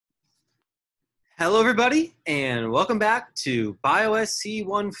Hello, everybody, and welcome back to BioSC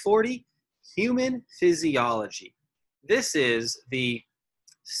 140 Human Physiology. This is the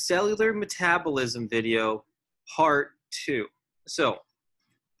cellular metabolism video, part 2. So,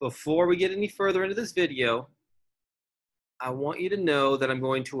 before we get any further into this video, I want you to know that I'm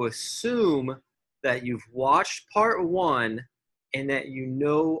going to assume that you've watched part 1 and that you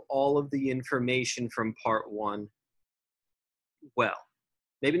know all of the information from part 1 well.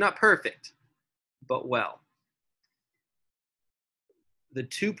 Maybe not perfect, but well. The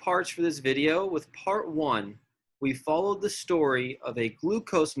two parts for this video, with part 1, we followed the story of a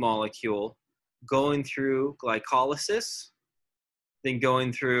glucose molecule going through glycolysis, then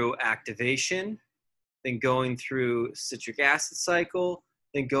going through activation, then going through citric acid cycle,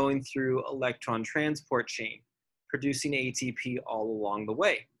 then going through electron transport chain, producing ATP all along the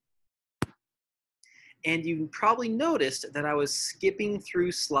way. And you probably noticed that I was skipping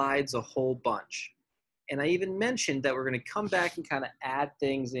through slides a whole bunch. And I even mentioned that we're going to come back and kind of add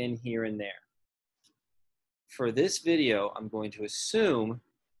things in here and there. For this video, I'm going to assume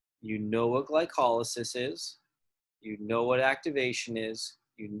you know what glycolysis is, you know what activation is,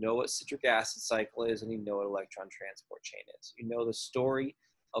 you know what citric acid cycle is, and you know what electron transport chain is. You know the story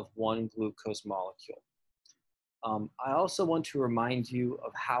of one glucose molecule. I also want to remind you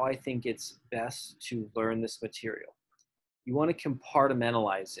of how I think it's best to learn this material. You want to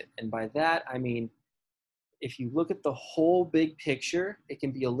compartmentalize it, and by that I mean if you look at the whole big picture, it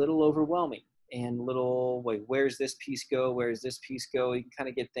can be a little overwhelming and a little, wait, where's this piece go? Where's this piece go? You can kind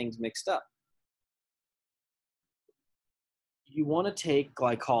of get things mixed up. You want to take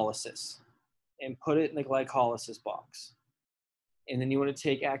glycolysis and put it in the glycolysis box. And then you want to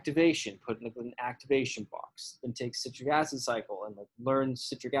take activation, put it in an activation box. Then take citric acid cycle and learn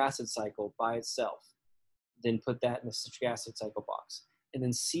citric acid cycle by itself. Then put that in the citric acid cycle box. And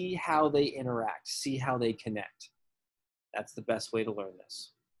then see how they interact, see how they connect. That's the best way to learn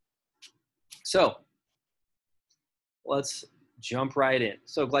this. So let's jump right in.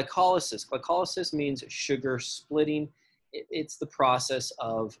 So glycolysis. Glycolysis means sugar splitting. It's the process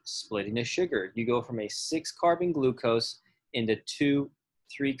of splitting a sugar. You go from a 6-carbon glucose into 2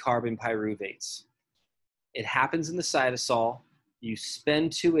 3-carbon pyruvates. It happens in the cytosol. You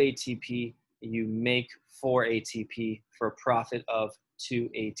spend 2 ATP, you make 4 ATP for a profit of 2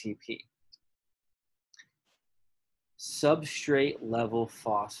 ATP. Substrate level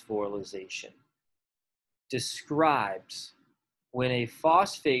phosphorylation describes when a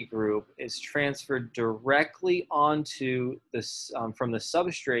phosphate group is transferred directly onto this, from the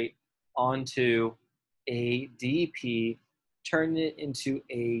substrate onto ADP, turning it into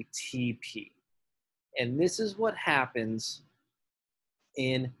ATP. And this is what happens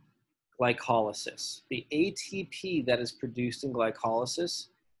in glycolysis. The ATP that is produced in glycolysis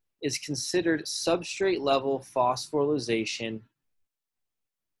is considered substrate level phosphorylation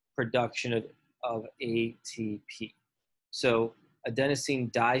production of ATP. So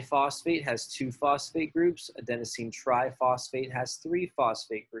adenosine diphosphate has 2 phosphate groups. Adenosine triphosphate has 3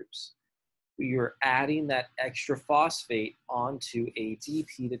 phosphate groups. We are adding that extra phosphate onto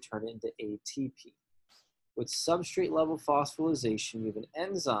ADP to turn it into ATP. With substrate level phosphorylation, you have an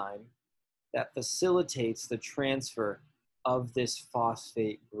enzyme that facilitates the transfer of this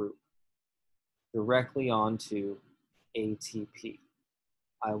phosphate group directly onto ATP.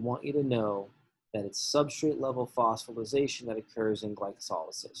 I want you to know that it's substrate level phosphorylation that occurs in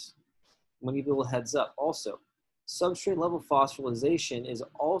glycolysis. I'm going to give you a little heads up also. Substrate level phosphorylation is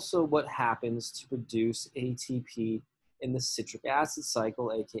also what happens to produce ATP in the citric acid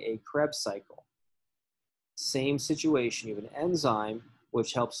cycle, aka Krebs cycle. Same situation, you have an enzyme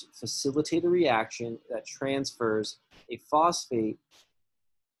which helps facilitate a reaction that transfers a phosphate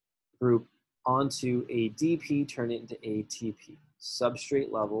group onto ADP, turn it into ATP, substrate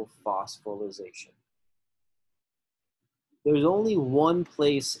level phosphorylation. There's only one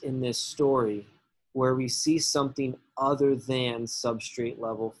place in this story where we see something other than substrate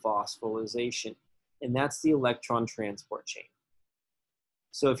level phosphorylation, and that's the electron transport chain.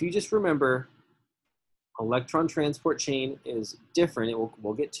 So if you just remember, electron transport chain is different,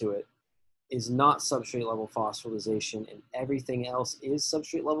 we'll get to it, is not substrate level phosphorylation, and everything else is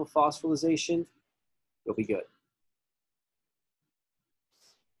substrate level phosphorylation, you'll be good.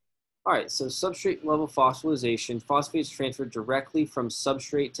 All right, so substrate level phosphorylation, phosphate is transferred directly from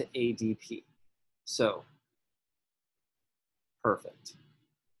substrate to ADP. So, perfect.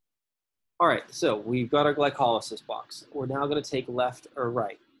 All right, so we've got our glycolysis box. We're now gonna take left or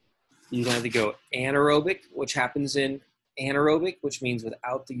right. You're going to go anaerobic, which happens in anaerobic, which means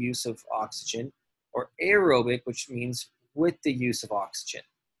without the use of oxygen, or aerobic, which means with the use of oxygen.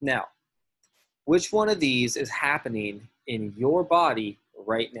 Now, Which one of these is happening in your body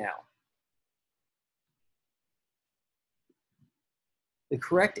right now? The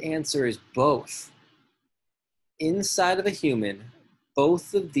correct answer is both. Inside of a human,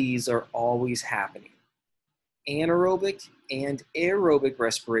 both of these are always happening. Anaerobic and aerobic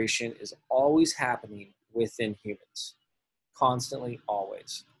respiration is always happening within humans, constantly,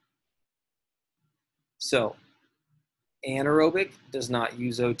 always. So, anaerobic does not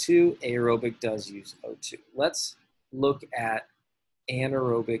use O2, aerobic does use O2. Let's look at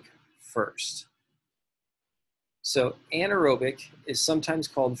anaerobic first. So anaerobic is sometimes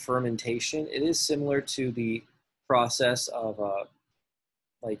called fermentation. It is similar to the process of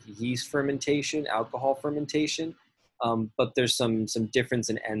like yeast fermentation, alcohol fermentation, but there's some difference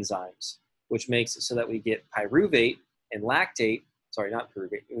in enzymes, which makes it so that we get pyruvate and lactate, sorry, not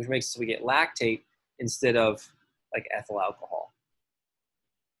pyruvate, which makes it so we get lactate instead of like ethyl alcohol.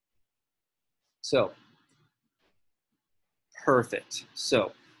 So, perfect.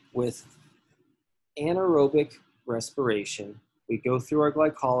 So with anaerobic respiration, we go through our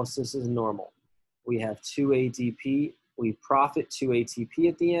glycolysis as normal. We have 2 ADP, we profit 2 ATP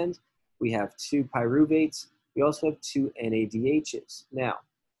at the end, we have 2 pyruvates, we also have 2 NADHs. Now,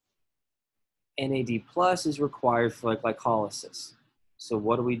 NAD plus is required for glycolysis. So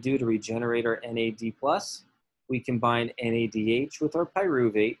what do we do to regenerate our NAD plus? We combine NADH with our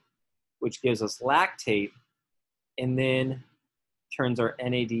pyruvate, which gives us lactate, and then turns our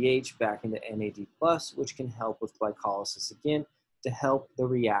NADH back into NAD plus, which can help with glycolysis again to help the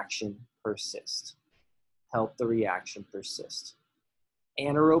reaction persist. Help the reaction persist.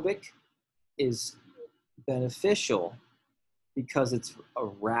 Anaerobic is beneficial because it's a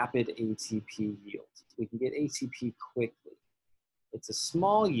rapid ATP yield. We can get ATP quickly. It's a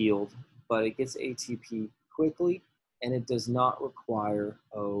small yield, but it gets ATP quickly, and it does not require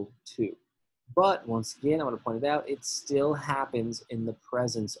O2. But once again, I want to point it out, it still happens in the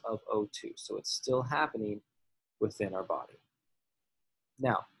presence of O2. So it's still happening within our body.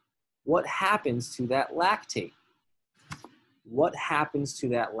 Now, what happens to that lactate? What happens to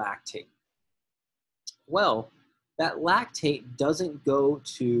that lactate? Well, that lactate doesn't go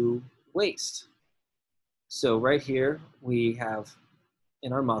to waste. So right here, we have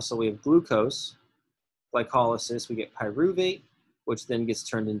in our muscle, we have glucose, glycolysis, we get pyruvate, which then gets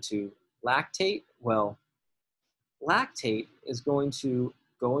turned into lactate. Well, lactate is going to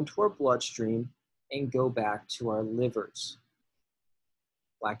go into our bloodstream and go back to our livers.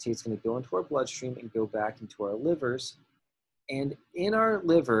 Lactate is going to go into our bloodstream and go back into our livers. And in our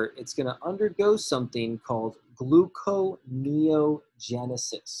liver, it's going to undergo something called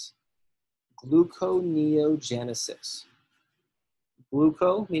gluconeogenesis. Gluconeogenesis.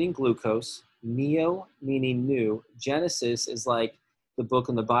 Gluco meaning glucose, neo meaning new, genesis is like the book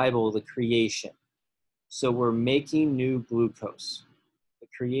in the Bible, the creation. So we're making new glucose, the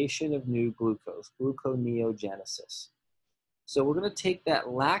creation of new glucose, gluconeogenesis. So we're going to take that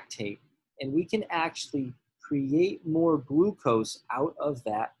lactate and we can actually create more glucose out of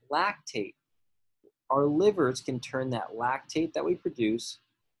that lactate. Our livers can turn that lactate that we produce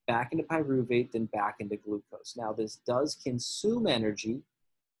back into pyruvate, then back into glucose. Now this does consume energy,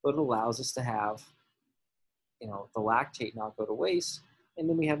 but it allows us to have, the lactate not go to waste, and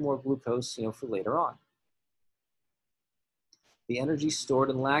then we have more glucose, for later on. The energy stored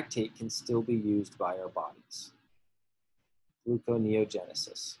in lactate can still be used by our bodies.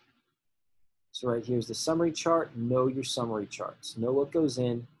 Gluconeogenesis. So right here's the summary chart. Know your summary charts. Know what goes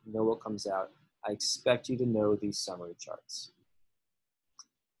in, know what comes out. I expect you to know these summary charts.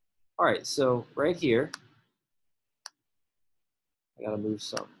 All right, so right here, I gotta move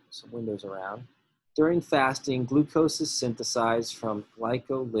some windows around. During fasting, glucose is synthesized from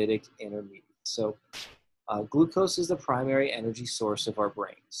glycolytic intermediates. So glucose is the primary energy source of our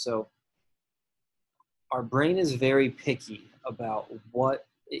brain. So our brain is very picky about what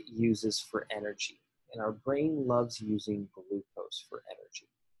it uses for energy. And our brain loves using glucose for energy.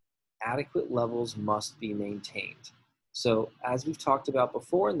 Adequate levels must be maintained. So as we've talked about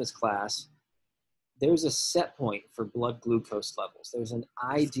before in this class, there's a set point for blood glucose levels. There's an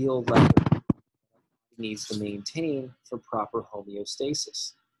ideal level it needs to maintain for proper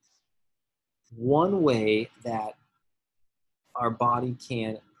homeostasis. One way that our body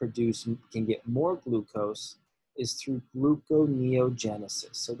can get more glucose is through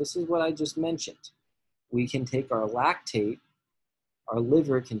gluconeogenesis. So this is what I just mentioned. We can take our lactate, our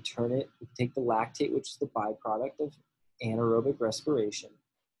liver can turn it, we can take the lactate, which is the byproduct of anaerobic respiration.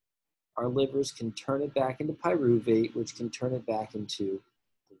 Our livers can turn it back into pyruvate, which can turn it back into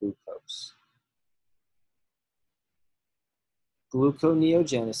glucose.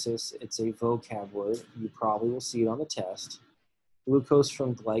 Gluconeogenesis, it's a vocab word. You probably will see it on the test. Glucose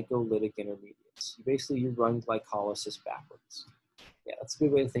from glycolytic intermediates. You run glycolysis backwards. Yeah, that's a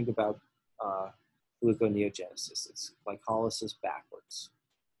good way to think about gluconeogenesis. It's glycolysis backwards.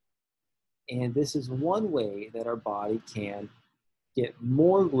 And this is one way that our body can get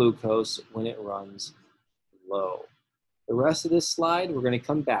more glucose when it runs low. The rest of this slide we're going to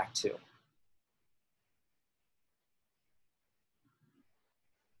come back to.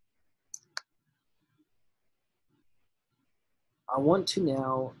 I want to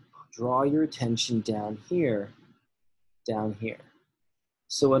now draw your attention down here.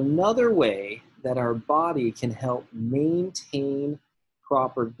 So another way that our body can help maintain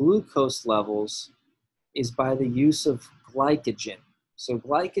proper glucose levels is by the use of glycogen. So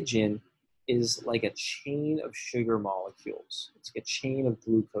glycogen is like a chain of sugar molecules. It's like a chain of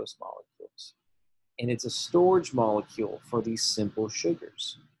glucose molecules. And it's a storage molecule for these simple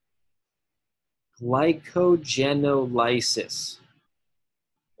sugars. Glycogenolysis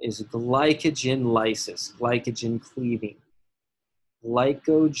is glycogen lysis, glycogen cleaving.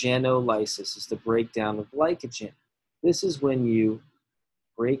 Glycogenolysis is the breakdown of glycogen. This is when you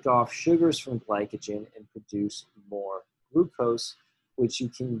break off sugars from glycogen and produce more glucose, which you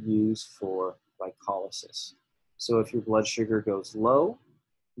can use for glycolysis. So if your blood sugar goes low,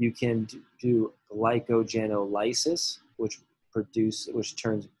 you can do glycogenolysis, which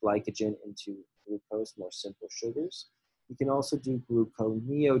turns glycogen into glucose, more simple sugars. You can also do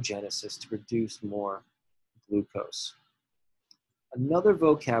gluconeogenesis to produce more glucose. Another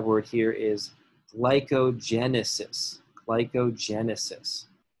vocab word here is glycogenesis. Glycogenesis.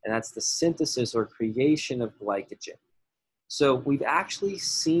 And that's the synthesis or creation of glycogen. So we've actually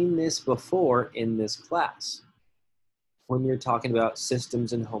seen this before in this class when you're talking about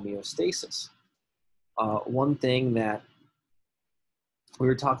systems and homeostasis. One thing that we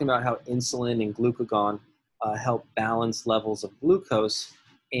were talking about how insulin and glucagon help balance levels of glucose.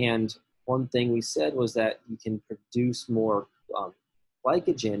 And one thing we said was that you can produce more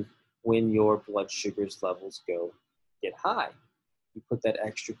glycogen when your blood sugars levels get high. You put that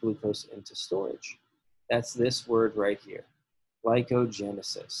extra glucose into storage. That's this word right here,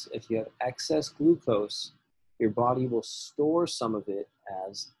 glycogenesis. If you have excess glucose, your body will store some of it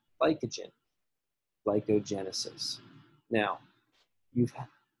as glycogen, glycogenesis. Now,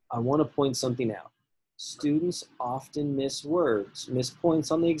 I want to point something out. Students often miss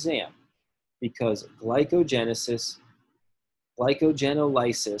points on the exam because glycogenolysis,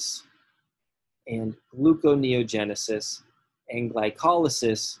 and gluconeogenesis and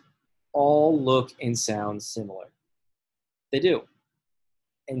glycolysis all look and sound similar. They do.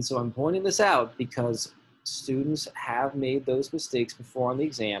 And so I'm pointing this out because students have made those mistakes before on the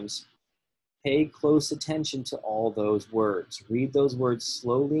exams. Pay close attention to all those words. Read those words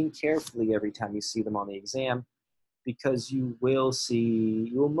slowly and carefully every time you see them on the exam, because you will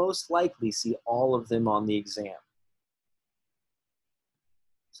most likely see all of them on the exam.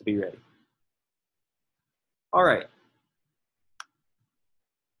 So be ready. All right.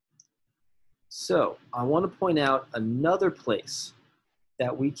 So I want to point out another place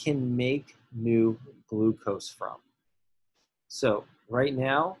that we can make new glucose from. So right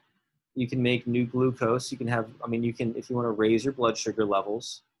now, you can make new glucose. You can, if you want to raise your blood sugar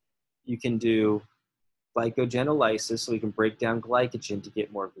levels, you can do glycogenolysis, so we can break down glycogen to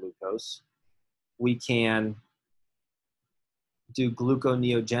get more glucose. We can do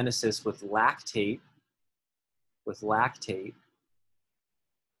gluconeogenesis with lactate.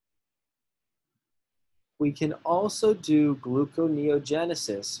 We can also do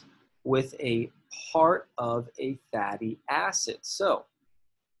gluconeogenesis with a part of a fatty acid. So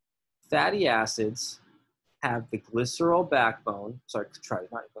fatty acids have the glycerol backbone,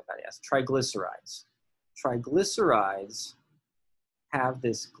 triglycerides. Triglycerides have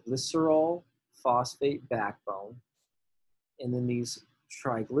this glycerol phosphate backbone, and then these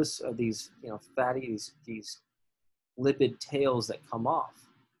lipid tails that come off.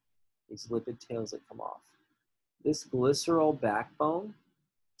 This glycerol backbone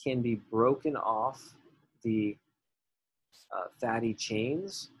can be broken off the fatty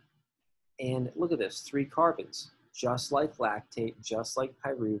chains. And look at this, 3 carbons, just like lactate, just like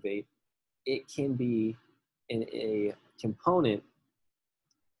pyruvate. It can be a component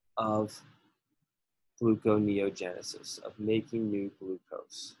of gluconeogenesis, of making new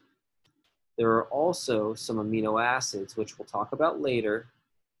glucose. There are also some amino acids, which we'll talk about later,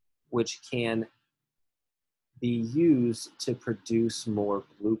 which can be used to produce more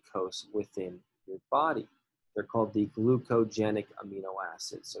glucose within your body. They're called the glucogenic amino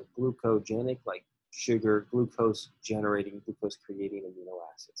acids. So glucogenic, like sugar, glucose generating, glucose creating amino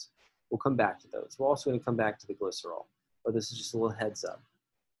acids. We'll come back to those. We're also going to come back to the glycerol, but this is just a little heads up.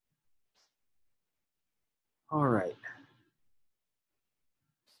 All right.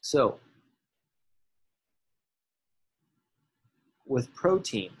 So with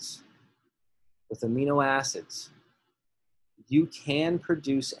proteins, with amino acids, you can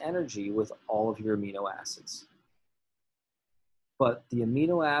produce energy with all of your amino acids. But the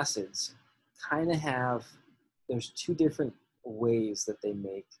amino acids kind of have, there's two different ways that they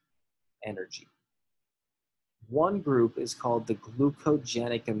make energy. One group is called the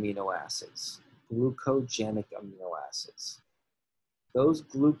glucogenic amino acids. Glucogenic amino acids. Those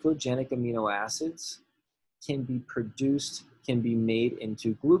glucogenic amino acids can be produced, can be made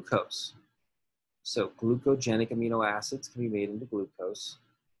into glucose. So glucogenic amino acids can be made into glucose.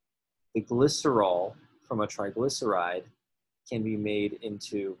 The glycerol from a triglyceride can be made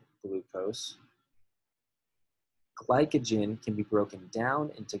into glucose. Glycogen can be broken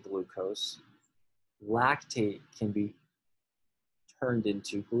down into glucose. Lactate can be turned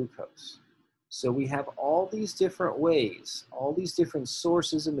into glucose. So we have all these different ways, all these different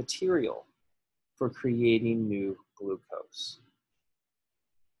sources of material for creating new glucose.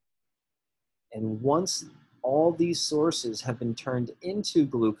 And once all these sources have been turned into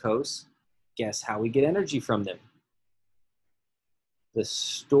glucose, guess how we get energy from them? The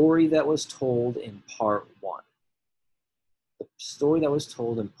story that was told in part 1. The story that was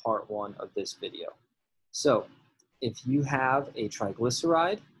told in part 1 of this video. So if you have a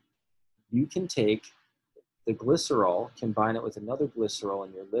triglyceride, you can take the glycerol, combine it with another glycerol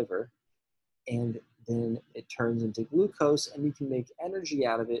in your liver, and then it turns into glucose, and you can make energy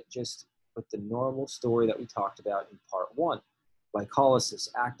out of it just with the normal story that we talked about in part 1. Glycolysis,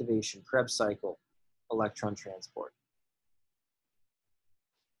 activation, Krebs cycle, electron transport.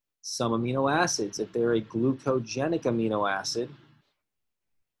 Some amino acids, if they're a glucogenic amino acid,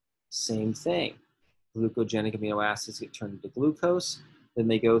 same thing. Glucogenic amino acids get turned into glucose, then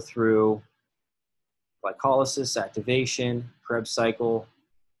they go through glycolysis, activation, Krebs cycle,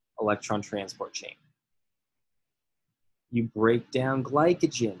 electron transport chain. You break down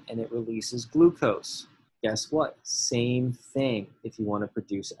glycogen and it releases glucose. Guess what? Same thing if you want to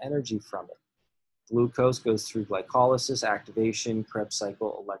produce energy from it. Glucose goes through glycolysis, activation, Krebs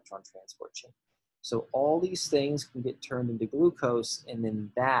cycle, electron transport chain. So all these things can get turned into glucose, and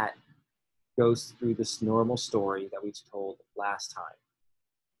then that goes through this normal story that we told last time.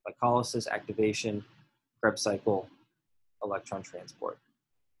 Glycolysis, activation, Krebs cycle, electron transport.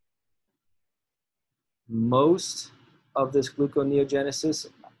 Most of this gluconeogenesis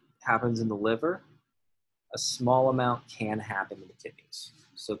happens in the liver. A small amount can happen in the kidneys.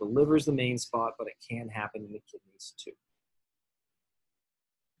 So the liver is the main spot, but it can happen in the kidneys too.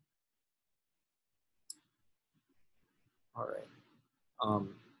 All right.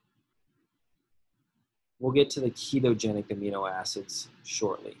 We'll get to the ketogenic amino acids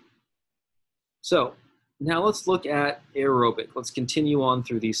shortly. So now let's look at aerobic. Let's continue on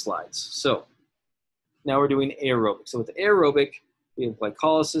through these slides. So now we're doing aerobic. So with aerobic, we have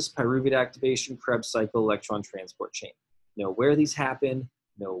glycolysis, pyruvate activation, Krebs cycle, electron transport chain. Know where these happen,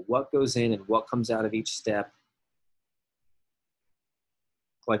 know what goes in and what comes out of each step.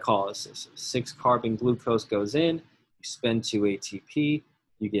 Glycolysis, 6-carbon glucose goes in, you spend 2 ATP,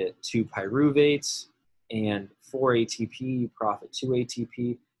 you get 2 pyruvates, and 4 ATP, you profit 2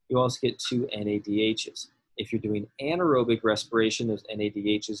 ATP. You also get 2 NADHs. If you're doing anaerobic respiration, those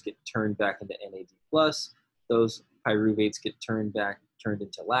NADHs get turned back into NAD+. Those pyruvates get turned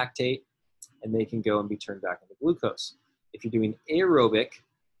into lactate, and they can go and be turned back into glucose. If you're doing aerobic,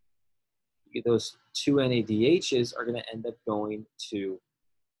 those 2 NADHs are going to end up going to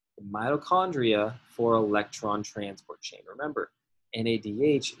the mitochondria for electron transport chain. Remember,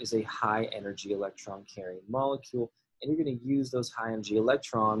 NADH is a high energy electron carrying molecule, and you're going to use those high energy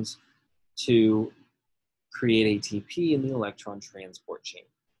electrons to create ATP in the electron transport chain.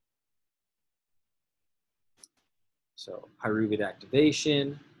 So pyruvate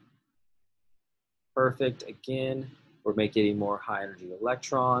activation, perfect. Again, we're making more high energy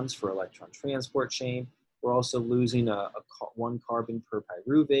electrons for electron transport chain. We're also losing 1 carbon per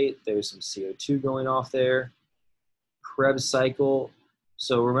pyruvate. There's some CO2 going off there. Krebs cycle.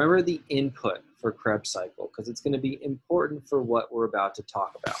 So remember the input for Krebs cycle, because it's going to be important for what we're about to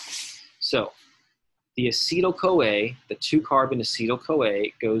talk about. So the acetyl-CoA, the 2-carbon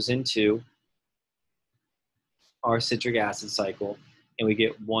acetyl-CoA goes into our citric acid cycle, and we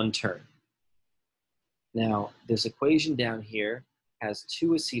get 1 turn. Now, this equation down here has 2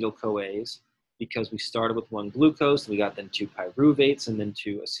 acetyl-CoAs because we started with 1 glucose, we got then 2 pyruvates, and then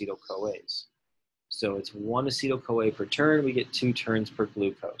 2 acetyl-CoAs. So it's 1 acetyl-CoA per turn. We get 2 turns per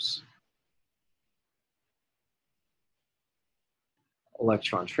glucose.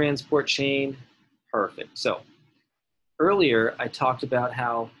 Electron transport chain, perfect. So earlier I talked about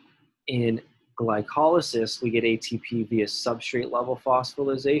how in glycolysis we get ATP via substrate level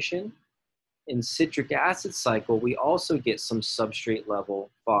phosphorylation. In citric acid cycle, we also get some substrate level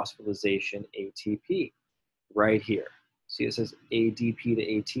phosphorylation ATP right here. See, it says ADP to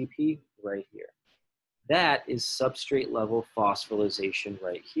ATP right here. That is substrate level phosphorylation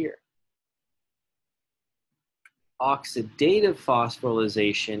right here. Oxidative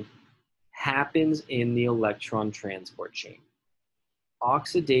phosphorylation happens in the electron transport chain.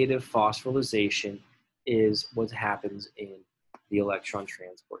 Oxidative phosphorylation is what happens in the electron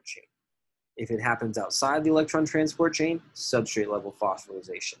transport chain. If it happens outside the electron transport chain, substrate level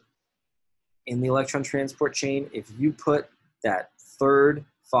phosphorylation. In the electron transport chain, if you put that third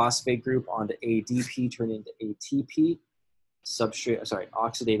phosphate group onto ADP, turn into ATP,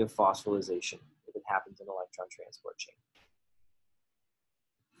 oxidative phosphorylation if it happens in electron transport chain.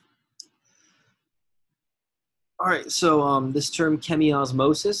 All right, so this term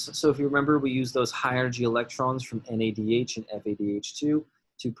chemiosmosis. So if you remember, we use those high energy electrons from NADH and FADH2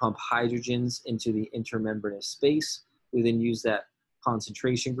 to pump hydrogens into the intermembranous space. We then use that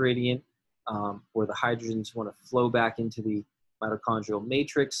concentration gradient where the hydrogens want to flow back into the mitochondrial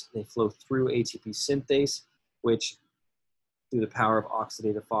matrix. They flow through ATP synthase, which through the power of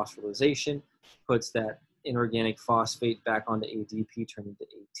oxidative phosphorylation puts that inorganic phosphate back onto ADP, turning into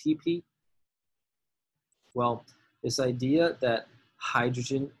ATP. Well, this idea that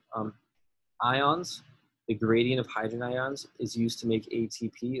hydrogen ions, the gradient of hydrogen ions is used to make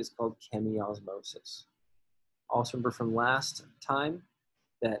ATP is called chemiosmosis. Also remember from last time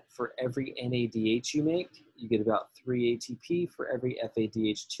that for every NADH you make, you get about 3 ATP. For every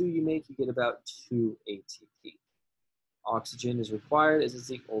FADH2 you make, you get about 2 ATP. Oxygen is required as it's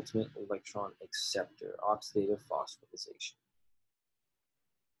the ultimate electron acceptor, oxidative phosphorylation.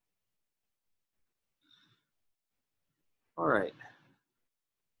 All right,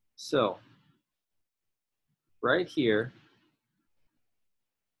 so right here,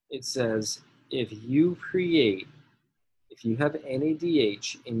 it says if you have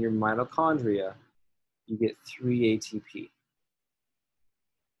NADH in your mitochondria, you get 3 ATP.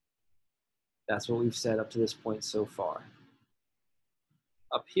 That's what we've said up to this point so far.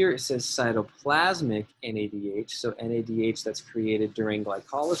 Up here it says cytoplasmic NADH, so NADH that's created during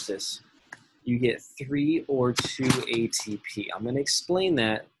glycolysis, you get 3 or 2 ATP. I'm going to explain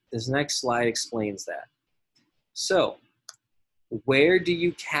that. This next slide explains that. So, where do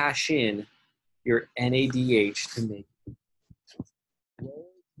you cash in your NADH to make?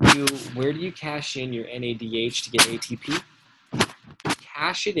 Where do you cash in your NADH to get ATP? You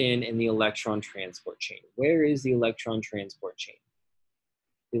cash it in the electron transport chain. Where is the electron transport chain?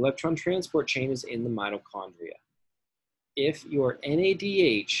 The electron transport chain is in the mitochondria. If your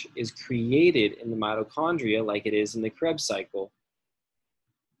NADH is created in the mitochondria like it is in the Krebs cycle,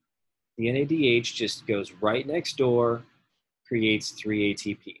 the NADH just goes right next door, creates 3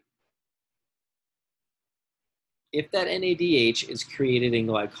 ATP. If that NADH is created in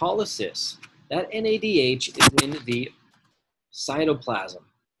glycolysis, that NADH is in the cytoplasm.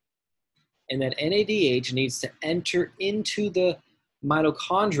 And that NADH needs to enter into the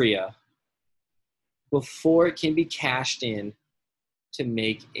mitochondria before it can be cashed in to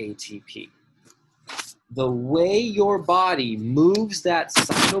make ATP. The way your body moves that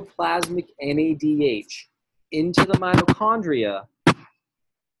cytoplasmic NADH into the mitochondria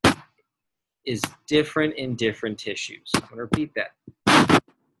is different in different tissues. I'm going to repeat that.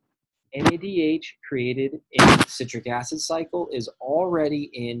 NADH created in the citric acid cycle is already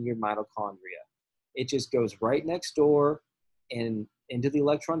in your mitochondria. It just goes right next door and into the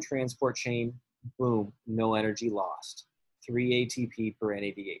electron transport chain. Boom, no energy lost. 3 ATP per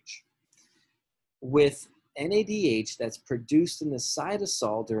NADH. With NADH that's produced in the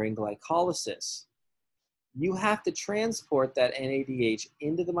cytosol during glycolysis, you have to transport that NADH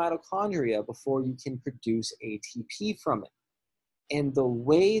into the mitochondria before you can produce ATP from it. And the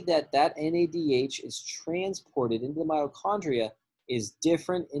way that that NADH is transported into the mitochondria is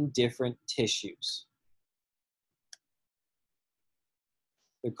different in different tissues.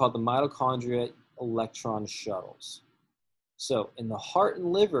 They're called the mitochondria electron shuttles. So in the heart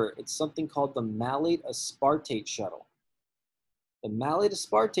and liver, it's something called the malate aspartate shuttle. The malate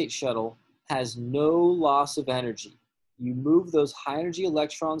aspartate shuttle has no loss of energy. You move those high energy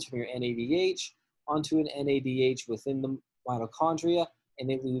electrons from your NADH onto an NADH within the mitochondria and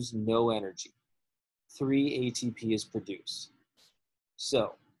they lose no energy. 3 ATP is produced.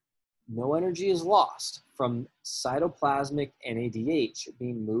 So No energy is lost from cytoplasmic NADH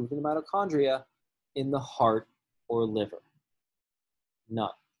being moved in the mitochondria in the heart or liver. None.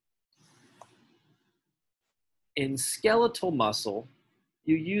 In skeletal muscle,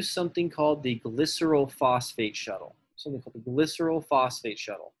 you use something called the glyceryl phosphate shuttle. Something called the glyceryl phosphate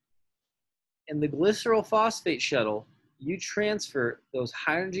shuttle. In the glyceryl phosphate shuttle, you transfer those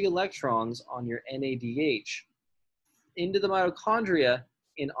high energy electrons on your NADH into the mitochondria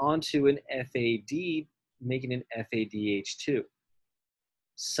and onto an FAD, making an FADH2.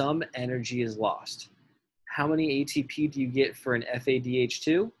 Some energy is lost. How many ATP do you get for an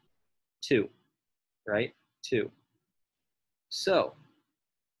FADH2? 2, right? 2. So,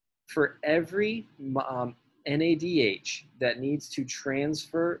 for every NADH that needs to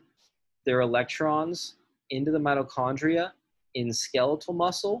transfer their electrons into the mitochondria in skeletal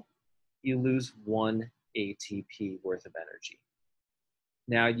muscle, you lose 1 ATP worth of energy.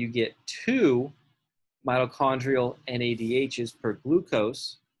 Now you get 2 mitochondrial NADHs per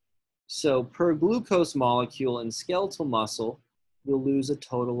glucose. So per glucose molecule in skeletal muscle, you'll lose a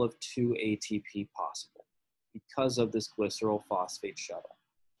total of 2 ATP possible because of this glyceryl phosphate shuttle.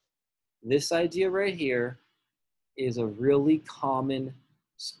 This idea right here is a really common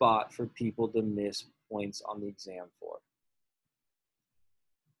spot for people to miss points on the exam for.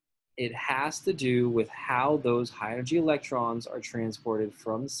 It has to do with how those high energy electrons are transported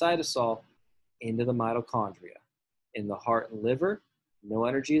from the cytosol into the mitochondria. In the heart and liver, no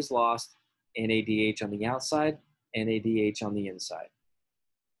energy is lost, NADH on the outside, NADH on the inside.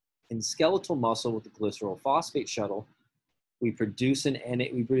 In skeletal muscle with the glyceryl phosphate shuttle, we produce 2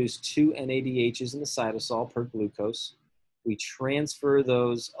 NADHs in the cytosol per glucose. We transfer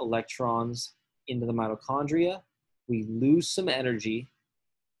those electrons into the mitochondria. We lose some energy,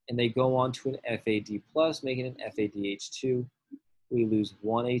 and they go on to an FAD plus, making an FADH2. We lose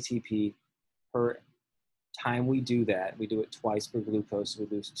 1 ATP per time we do that. We do it twice per glucose, so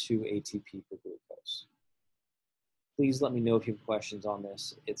we lose 2 ATP per glucose. Please let me know if you have questions on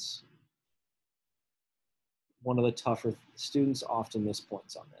this. It's one of the tougher, students often miss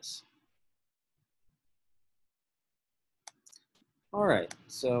points on this. All right,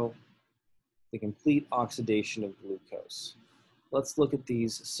 so the complete oxidation of glucose. Let's look at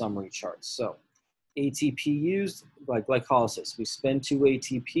these summary charts. So ATP used by glycolysis. We spend 2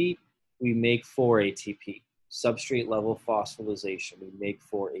 ATP, we make 4 ATP. Substrate level phosphorylation, we make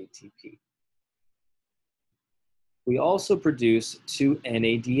 4 ATP. We also produce 2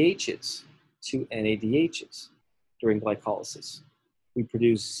 NADHs during glycolysis. We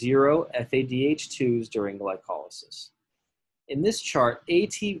produce 0 FADH2s during glycolysis. In this chart,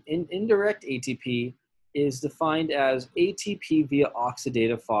 indirect ATP is defined as ATP via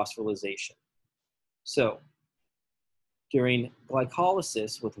oxidative phosphorylation. So during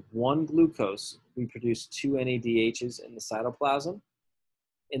glycolysis with 1 glucose, we produce 2 NADHs in the cytoplasm.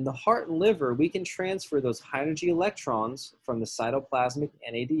 In the heart and liver, we can transfer those high energy electrons from the cytoplasmic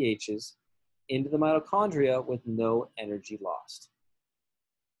NADHs into the mitochondria with no energy lost.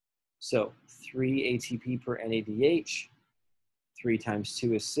 So 3 ATP per NADH, 3 times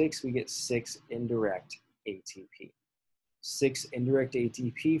 2 is 6, we get 6 indirect ATP. 6 indirect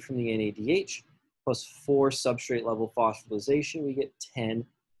ATP from the NADH plus 4 substrate level phosphorylation, we get 10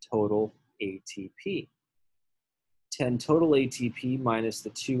 total ATP. 10 total ATP minus the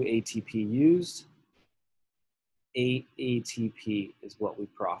 2 ATP used, 8 ATP is what we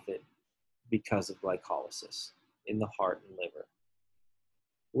profit because of glycolysis in the heart and liver.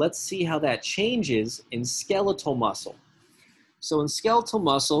 Let's see how that changes in skeletal muscle. So in skeletal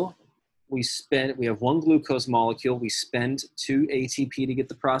muscle, we have 1 glucose molecule, we spend 2 ATP to get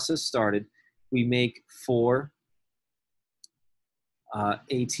the process started. We make 4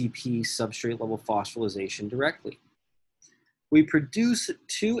 ATP substrate level phosphorylation directly. We produce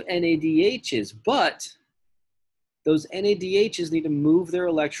 2 NADHs, but those NADHs need to move their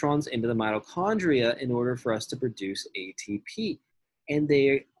electrons into the mitochondria in order for us to produce ATP. And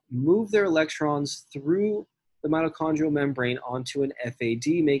they move their electrons through the mitochondrial membrane onto an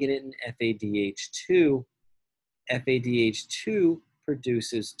FAD, making it an FADH2. FADH2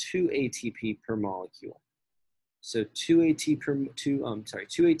 produces 2 ATP per molecule. So 2 ATP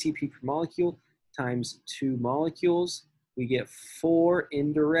per molecule times 2 molecules, we get 4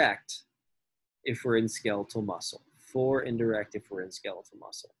 indirect if we're in skeletal muscle. 4 indirect if we're in skeletal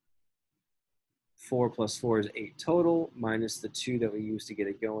muscle. 4 plus 4 is 8 total, minus the 2 that we used to get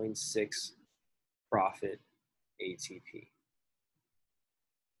it going, 6 profit ATP.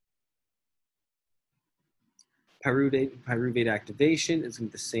 Pyruvate activation is going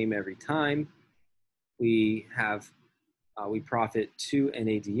to be the same every time. We have We profit 2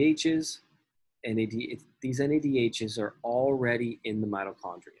 NADHs. These NADHs are already in the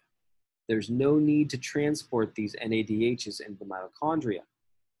mitochondria. There's no need to transport these NADHs into the mitochondria.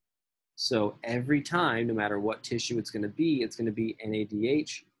 So every time, no matter what tissue it's going to be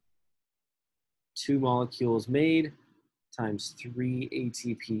NADH, 2 molecules made times 3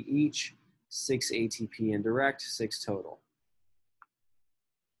 ATP each, 6 ATP indirect, 6 total.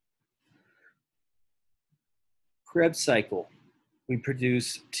 Krebs cycle. We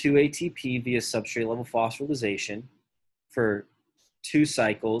produce 2 ATP via substrate level phosphorylation for 2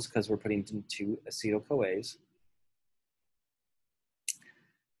 cycles because we're putting in 2 acetyl-CoAs.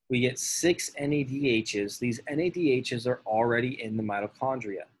 We get 6 NADHs. These NADHs are already in the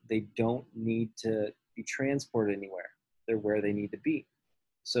mitochondria. They don't need to be transported anywhere. They're where they need to be.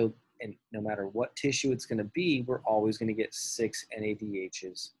 So, and no matter what tissue it's going to be, we're always going to get 6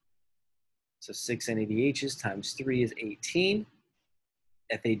 NADHs. So 6 NADHs times 3 is 18.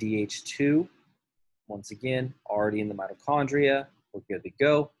 FADH2, once again, already in the mitochondria. We're good to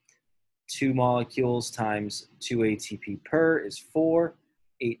go. 2 molecules times 2 ATP per is 4.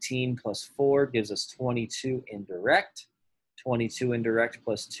 18 plus 4 gives us 22 indirect. 22 indirect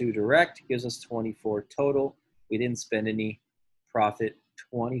plus 2 direct gives us 24 total. We didn't spend any profit,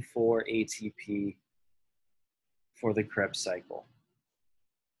 24 ATP for the Krebs cycle.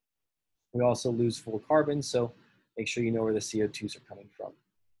 We also lose 4 carbons, so make sure you know where the CO2s are coming from.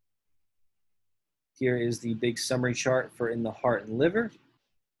 Here is the big summary chart for in the heart and liver.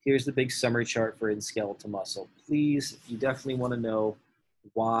 Here's the big summary chart for in skeletal muscle. Please, you definitely want to know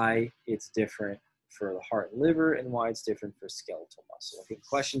why it's different for the heart and liver and why it's different for skeletal muscle. If you have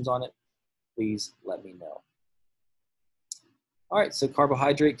questions on it, please let me know. All right, so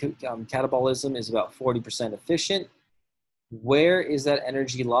carbohydrate catabolism is about 40% efficient. Where is that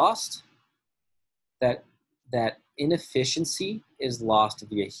energy lost? That inefficiency is lost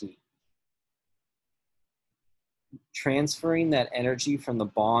via heat. Transferring that energy from the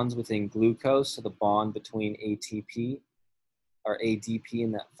bonds within glucose to the bond between ATP or ADP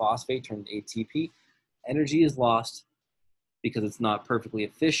and that phosphate turned ATP, energy is lost because it's not perfectly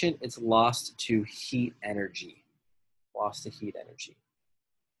efficient. It's lost to heat energy. Lost to heat energy.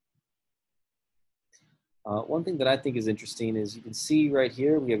 One thing that I think is interesting is you can see right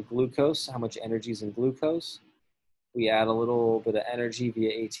here we have glucose, how much energy is in glucose. We add a little bit of energy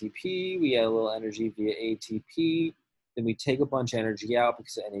via ATP. We add a little energy via ATP. Then we take a bunch of energy out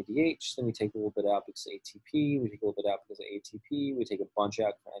because of NADH. Then we take a little bit out because of ATP. We take a little bit out because of ATP. We take a bunch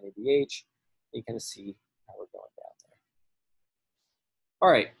out for NADH. You kind of see how we're going down there.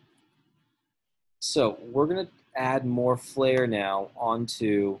 All right. So we're going to add more flair now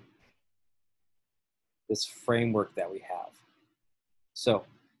onto this framework that we have. So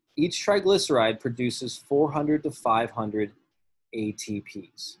each triglyceride produces 400 to 500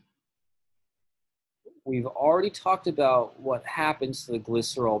 ATPs. We've already talked about what happens to the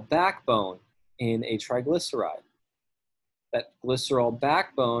glycerol backbone in a triglyceride. That glycerol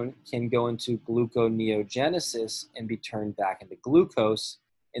backbone can go into gluconeogenesis and be turned back into glucose,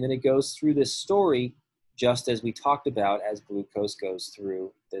 and then it goes through this story just as we talked about as glucose goes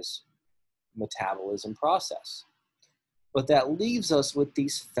through this metabolism process. But that leaves us with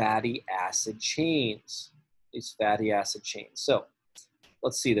these fatty acid chains. So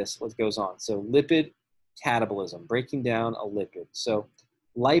let's see this, what goes on. So lipid catabolism, breaking down a lipid. So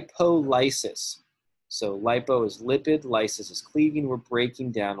lipolysis. So lipo is lipid, lysis is cleaving. We're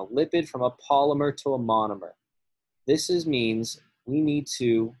breaking down a lipid from a polymer to a monomer. This means we need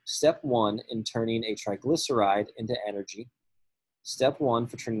to, step 1 in turning a triglyceride into energy. Step 1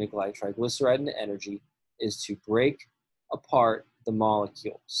 for turning a triglyceride into energy is to break apart the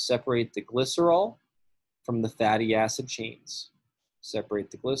molecule. Separate the glycerol from the fatty acid chains.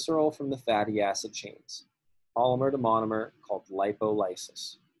 Separate the glycerol from the fatty acid chains. Polymer to monomer called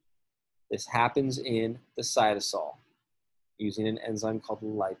lipolysis. This happens in the cytosol using an enzyme called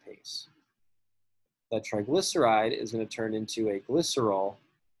lipase. That triglyceride is going to turn into a glycerol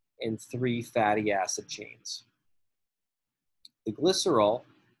in 3 fatty acid chains. The glycerol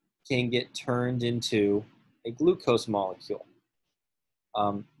can get turned into a glucose molecule.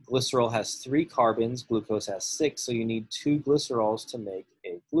 Glycerol has 3 carbons, glucose has 6, so you need 2 glycerols to make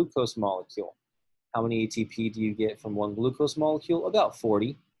a glucose molecule. How many ATP do you get from 1 glucose molecule? About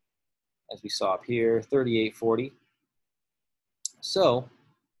 40, as we saw up here, 38, 40. So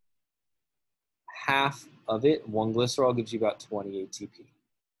half of it, 1 glycerol, gives you about 20 ATP.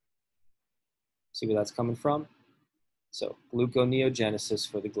 See where that's coming from? So gluconeogenesis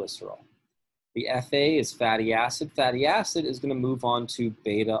for the glycerol. The FA is fatty acid. Fatty acid is going to move on to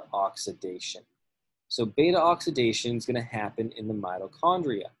beta oxidation. So beta oxidation is going to happen in the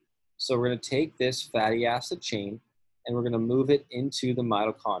mitochondria. So we're going to take this fatty acid chain and we're going to move it into the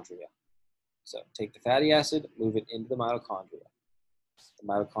mitochondria. So take the fatty acid, move it into the mitochondrial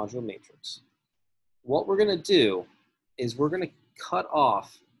matrix. What we're going to do is we're going to cut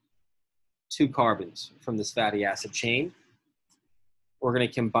off 2 carbons from this fatty acid chain. We're going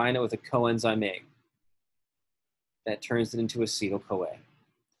to combine it with a coenzyme A. That turns it into acetyl-CoA.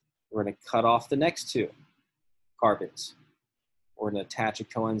 We're going to cut off the next 2 carbons. We're going to attach a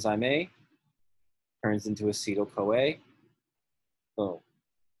coenzyme A, turns into acetyl-CoA. Boom.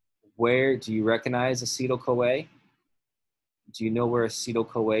 Where do you recognize acetyl-CoA? Do you know where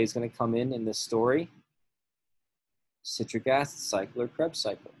acetyl-CoA is going to come in this story? Citric acid cycle or Krebs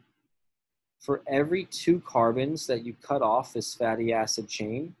cycle. For every 2 carbons that you cut off this fatty acid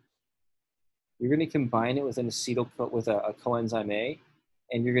chain, you're going to combine it with a coenzyme A,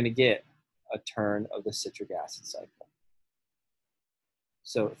 and you're going to get a turn of the citric acid cycle.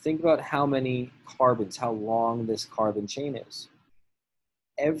 So think about how many carbons, how long this carbon chain is.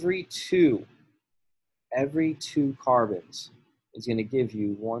 Every two carbons is going to give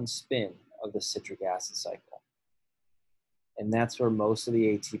you 1 spin of the citric acid cycle. And that's where most of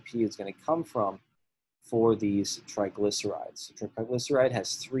the ATP is going to come from for these triglycerides. So triglyceride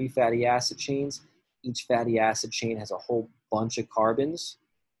has 3 fatty acid chains. Each fatty acid chain has a whole bunch of carbons.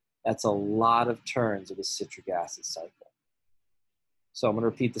 That's a lot of turns of the citric acid cycle. So I'm going to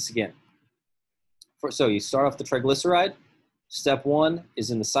repeat this again. So you start off the triglyceride. Step 1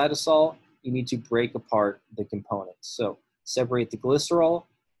 is in the cytosol. You need to break apart the components. So separate the glycerol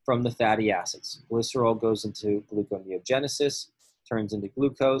from the fatty acids. Glycerol goes into gluconeogenesis, turns into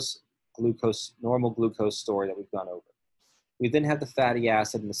glucose, normal glucose story that we've gone over. We then have the fatty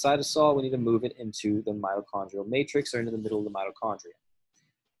acid in the cytosol. We need to move it into the mitochondrial matrix or into the middle of the mitochondria.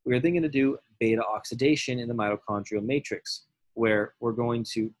 We are then going to do beta oxidation in the mitochondrial matrix, where we're going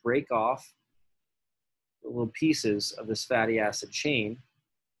to break off the little pieces of this fatty acid chain,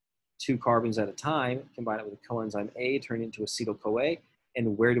 2 carbons at a time, combine it with a coenzyme A, turn it into acetyl-CoA.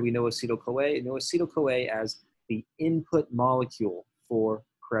 And where do we know acetyl-CoA? We know acetyl-CoA as the input molecule for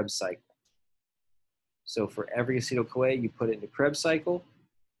Krebs cycle. So for every acetyl-CoA you put it into Krebs cycle,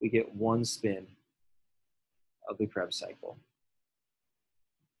 we get 1 spin of the Krebs cycle.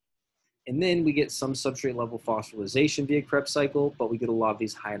 And then we get some substrate level phosphorylation via Krebs cycle, but we get a lot of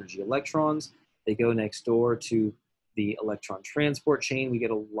these high energy electrons. They go next door to the electron transport chain. We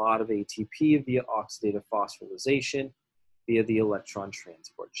get a lot of ATP via oxidative phosphorylation via the electron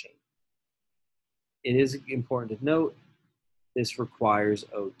transport chain. It is important to note this requires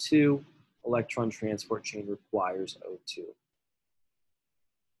O2. Electron transport chain requires O2.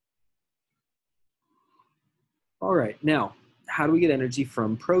 All right, now, how do we get energy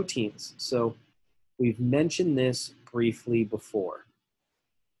from proteins? So we've mentioned this briefly before.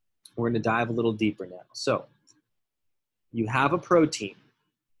 We're going to dive a little deeper now. So you have a protein.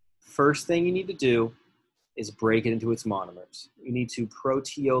 First thing you need to do is break it into its monomers. You need to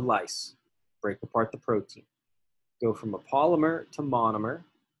proteolyse, break apart the protein. Go from a polymer to monomer.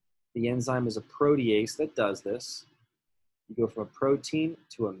 The enzyme is a protease that does this. You go from a protein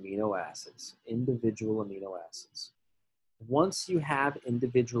to amino acids, individual amino acids. Once you have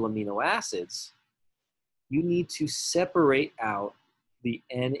individual amino acids, you need to separate out the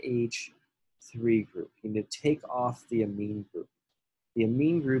NH3 group. You need to take off the amine group. The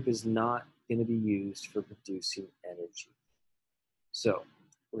amine group is not going to be used for producing energy. So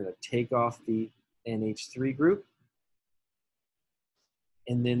we're going to take off the NH3 group.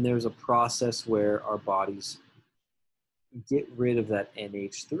 And then there's a process where our bodies get rid of that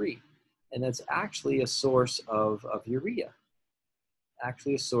NH3. And that's actually a source of urea.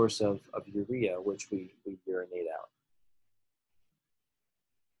 Actually a source of urea, which we urinate out.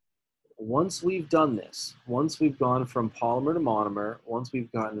 Once we've done this, once we've gone from polymer to monomer, once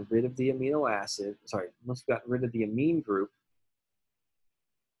we've gotten rid of the once we've gotten rid of the amine group,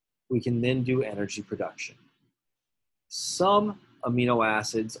 we can then do energy production. Some amino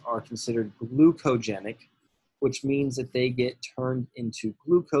acids are considered glucogenic, which means that they get turned into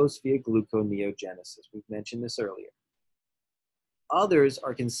glucose via gluconeogenesis. We've mentioned this earlier. Others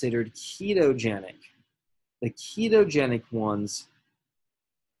are considered ketogenic. The ketogenic ones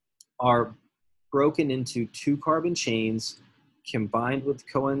are broken into 2 carbon chains, combined with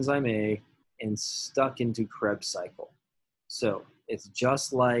coenzyme A, and stuck into Krebs cycle. So it's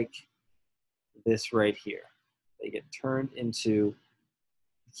just like this right here. They get turned into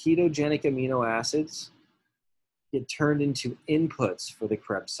ketogenic amino acids, get turned into inputs for the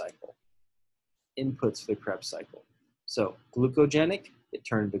Krebs cycle. Inputs for the Krebs cycle. So glucogenic, get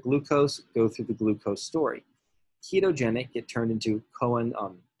turned into glucose, go through the glucose story. Ketogenic get turned into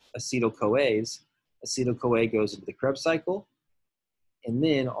acetyl-CoAs. Acetyl-CoA goes into the Krebs cycle, and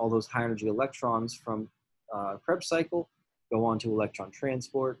then all those high energy electrons from Krebs cycle go on to electron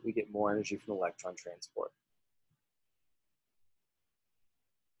transport. We get more energy from electron transport.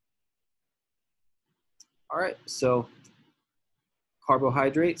 All right, so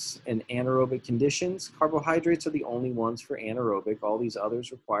carbohydrates in anaerobic conditions. Carbohydrates are the only ones for anaerobic. All these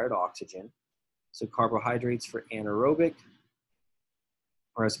others required oxygen. So carbohydrates for anaerobic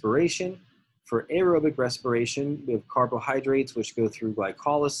respiration. For aerobic respiration, we have carbohydrates which go through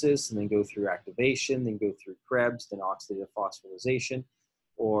glycolysis and then go through activation, then go through Krebs, then oxidative phosphorylation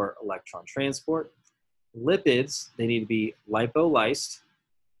or electron transport. Lipids, they need to be lipolysed.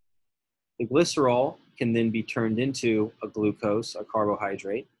 The glycerol can then be turned into a glucose, a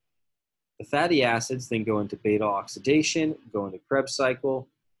carbohydrate. The fatty acids then go into beta oxidation, go into Krebs cycle,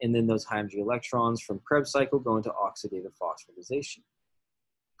 and then those high energy electrons from Krebs cycle go into oxidative phosphorylation.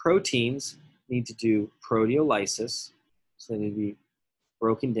 Proteins need to do proteolysis, so they need to be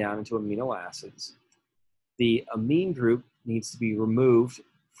broken down into amino acids. The amine group needs to be removed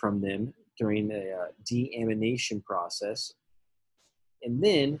from them during a deamination process. And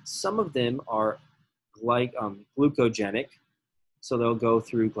then some of them are glucogenic, so they'll go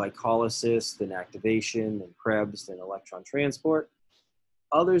through glycolysis, then activation, then Krebs, then electron transport.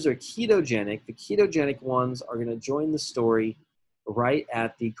 Others are ketogenic. The ketogenic ones are going to join the story right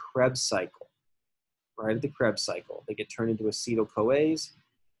at the Krebs cycle. Right at the Krebs cycle. They get turned into acetyl-CoAs,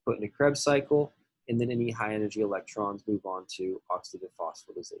 put in a Krebs cycle, and then any high energy electrons move on to oxidative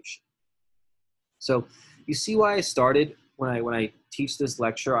phosphorylation. So you see why I started when I teach this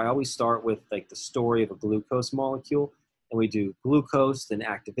lecture, I always start with like the story of a glucose molecule, and we do glucose, then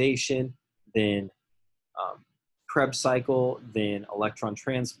activation, then Krebs cycle, then electron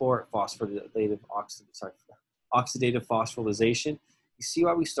transport, oxidative phosphorylation. You see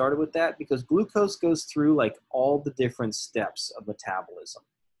why we started with that? Because glucose goes through like all the different steps of metabolism.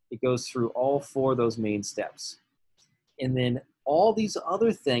 It goes through all 4 of those main steps. And then all these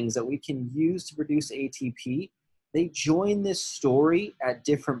other things that we can use to produce ATP, they join this story at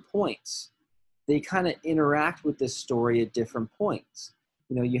different points. They kind of interact with this story at different points.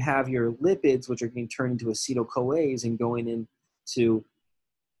 You know, you have your lipids, which are getting turned into acetyl-CoAs and going into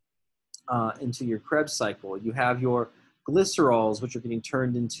your Krebs cycle. You have your glycerols, which are getting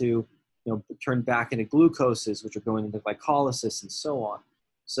turned into, turned back into glucoses, which are going into glycolysis and so on.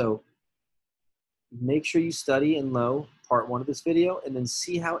 So make sure you study and know part 1 of this video and then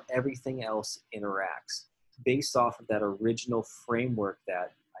see how everything else interacts based off of that original framework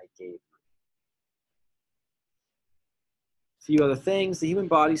that I gave. A few other things. The human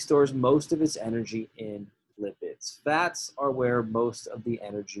body stores most of its energy in lipids. Fats are where most of the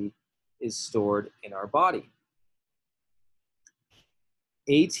energy is stored in our body.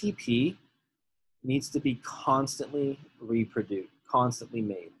 ATP needs to be constantly reproduced, constantly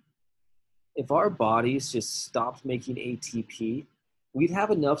made. If our bodies just stopped making ATP, we'd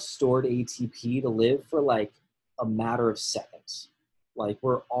have enough stored ATP to live for like a matter of seconds. Like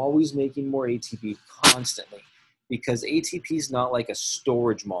we're always making more ATP constantly because ATP is not like a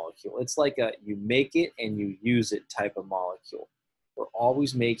storage molecule. It's like a you make it and you use it type of molecule. We're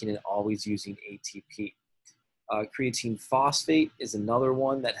always making and always using ATP. Creatine phosphate is another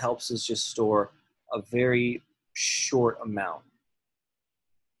one that helps us just store a very short amount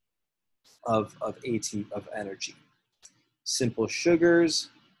of energy. Simple sugars,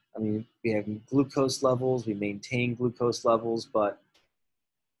 I mean, we have glucose levels, we maintain glucose levels, but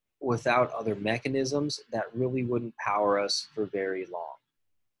without other mechanisms, that really wouldn't power us for very long.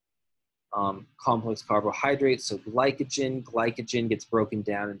 Complex carbohydrates, so glycogen gets broken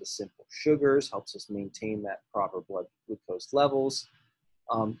down into simple sugars, helps us maintain that proper blood glucose levels.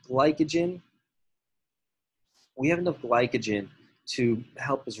 Glycogen, we have enough glycogen to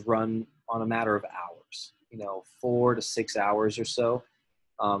help us run on a matter of hours, 4 to 6 hours or so.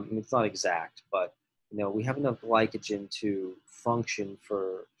 It's not exact, but we have enough glycogen to function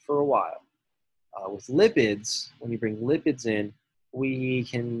for a while. With lipids, when you bring lipids in, we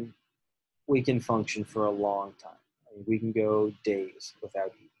can function for a long time. I mean, we can go days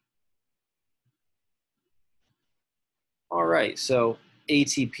without eating. All right, so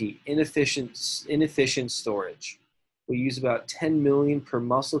ATP, inefficient storage. We use about 10 million per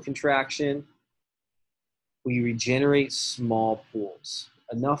muscle contraction. We regenerate small pools,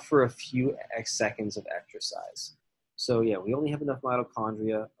 enough for a few seconds of exercise. So yeah, we only have enough we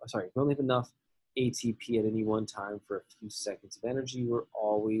only have enough ATP at any one time for a few seconds of energy. Or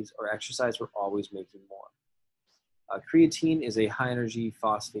exercise, we're always making more. Creatine is a high-energy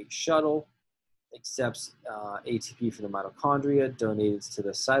phosphate shuttle, accepts ATP from the mitochondria, donates to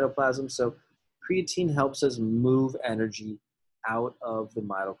the cytoplasm. So creatine helps us move energy out of the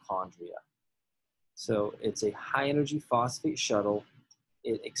mitochondria. So it's a high-energy phosphate shuttle.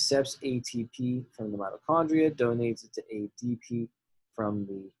 It accepts ATP from the mitochondria, donates it to ADP from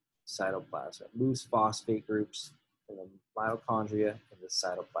the cytoplasm. It moves phosphate groups from the mitochondria and the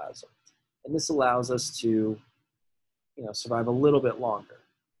cytoplasm. And this allows us to, survive a little bit longer,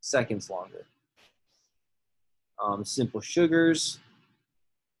 seconds longer. Simple sugars.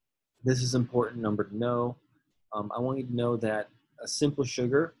 This is an important number to know. I want you to know that a simple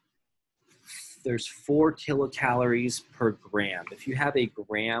sugar, there's 4 kilocalories per gram. If you have a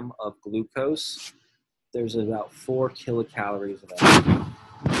gram of glucose, there's about 4 kilocalories of energy.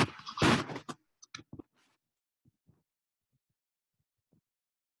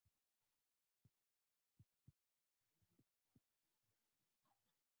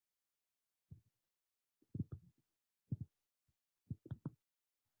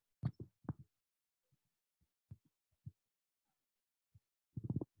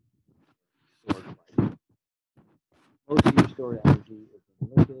 Most of your stored energy is in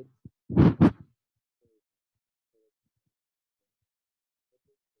lipids.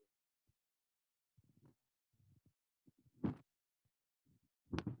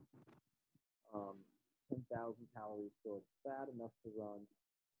 Um, 10,000 calories stored fat, enough to run.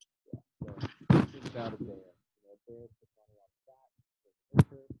 Yeah, so think about a bear. A bear